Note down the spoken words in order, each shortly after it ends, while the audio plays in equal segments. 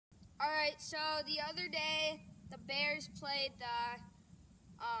Alright, so the other day, the Bears played the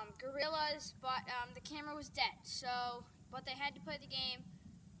Gorillas, but the camera was dead. But they had to play the game.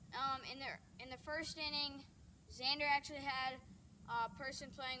 In the first inning, Xander actually had a person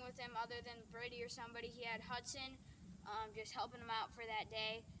playing with him other than Brady or somebody. He had Hudson, just helping him out for that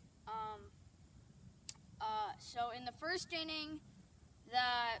day. So in the first inning,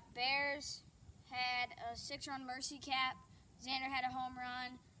 the Bears had a 6-run mercy cap. Xander had a home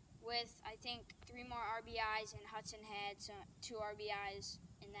run with, I think, 3 more RBIs, and Hudson had 2 RBIs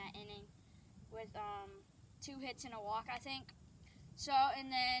in that inning with 2 hits and a walk, I think. So,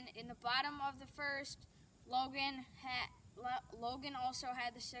 and then in the bottom of the first, Logan also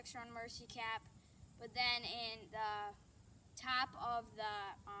had the 6-run mercy cap, but then in the top of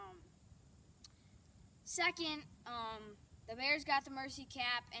the second, the Bears got the mercy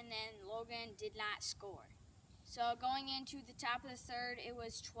cap, and then Logan did not score. So going into the top of the third, it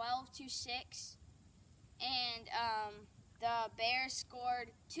was 12-6, and the Bears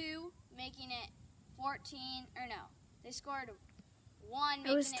scored 2, making it 14. Or no, they scored 1.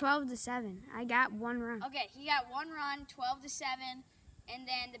 It was 12-7. I got 1 run. Okay, he got 1 run, 12-7, and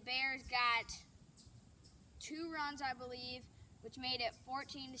then the Bears got 2 runs, I believe, which made it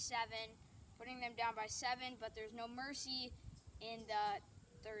 14-7, putting them down by 7. But there's no mercy in the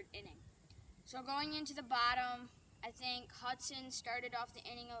third inning. So going into the bottom, I think Hudson started off the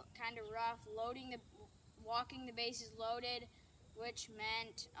inning kind of rough, walking the bases loaded, which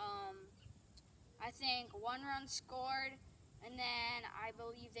meant I think 1 run scored, and then I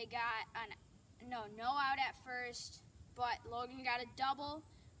believe they got no out at first, but Logan got a double,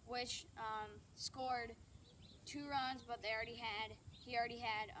 which scored 2 runs, but he already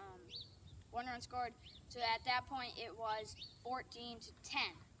had 1 run scored. So at that point it was 14-10.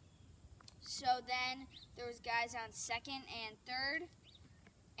 So then there was guys on second and third,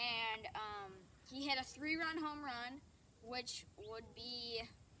 and he hit a 3-run home run, which would be,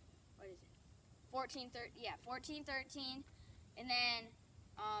 14-13, and then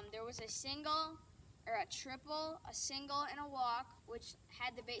there was a single, or a triple, a single, and a walk, which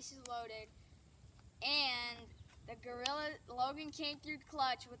had the bases loaded, and the Logan came through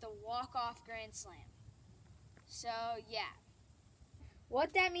clutch with a walk-off grand slam. So yeah.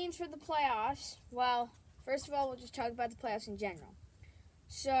 What that means for the playoffs, well, first of all, we'll just talk about the playoffs in general.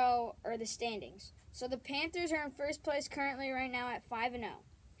 Or the standings. So the Panthers are in first place currently right now at 5-0.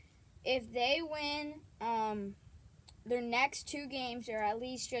 If they win their next 2 games,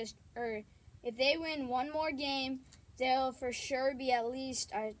 if they win 1 more game, they'll for sure be at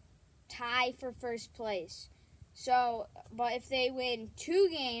least a tie for first place. But if they win 2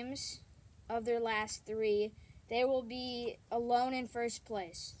 games of their last 3, they will be alone in first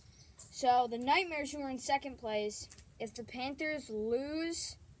place. So the Nightmares, who are in second place, if the Panthers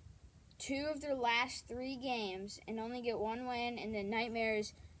lose 2 of their last 3 games and only get 1 win, and the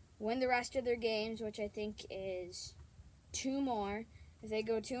Nightmares win the rest of their games, which I think is 2 more, if they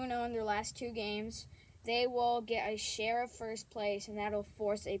go 2-0 in their last 2 games, they will get a share of first place, and that'll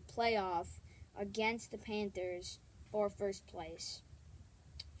force a playoff against the Panthers for first place,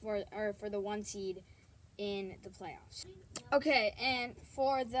 for the 1 seed in the playoffs. Okay, and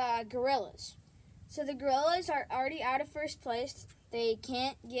for the Gorillas. So the Gorillas are already out of first place. They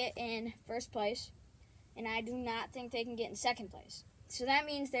can't get in first place, and I do not think they can get in second place. So that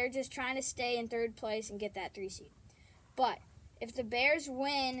means they're just trying to stay in third place and get that 3 seed. But if the Bears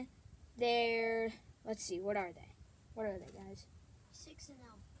win their, let's see, what are they? What are they, guys? 6-0.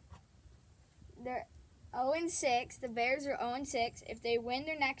 They're 0-6. The Bears are 0-6. If they win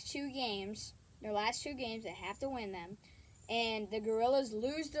their next 2 games, their last 2 games, they have to win them, and the Gorillas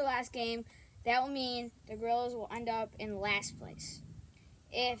lose their last game, that will mean the Gorillas will end up in last place.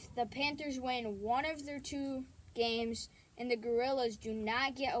 If the Panthers win 1 of their 2 games and the Gorillas do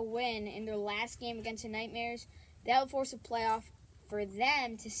not get a win in their last game against the Nightmares, that will force a playoff for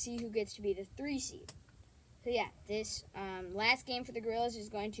them to see who gets to be the 3 seed. So yeah, this last game for the Gorillas is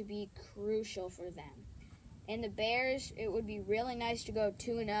going to be crucial for them. And the Bears, it would be really nice to go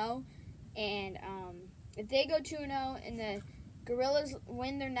 2-0. And if they go 2-0 and the Gorillas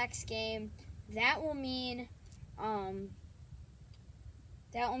win their next game, that will be an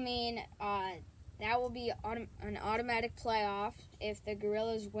automatic playoff. If the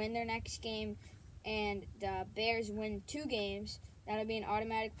Gorillas win their next game and the Bears win 2 games, that'll be an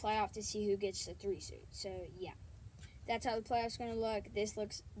automatic playoff to see who gets the 3 seed. So yeah, that's how the playoffs going to look. This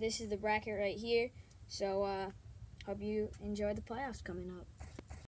is the bracket right here. So hope you enjoy the playoffs coming up.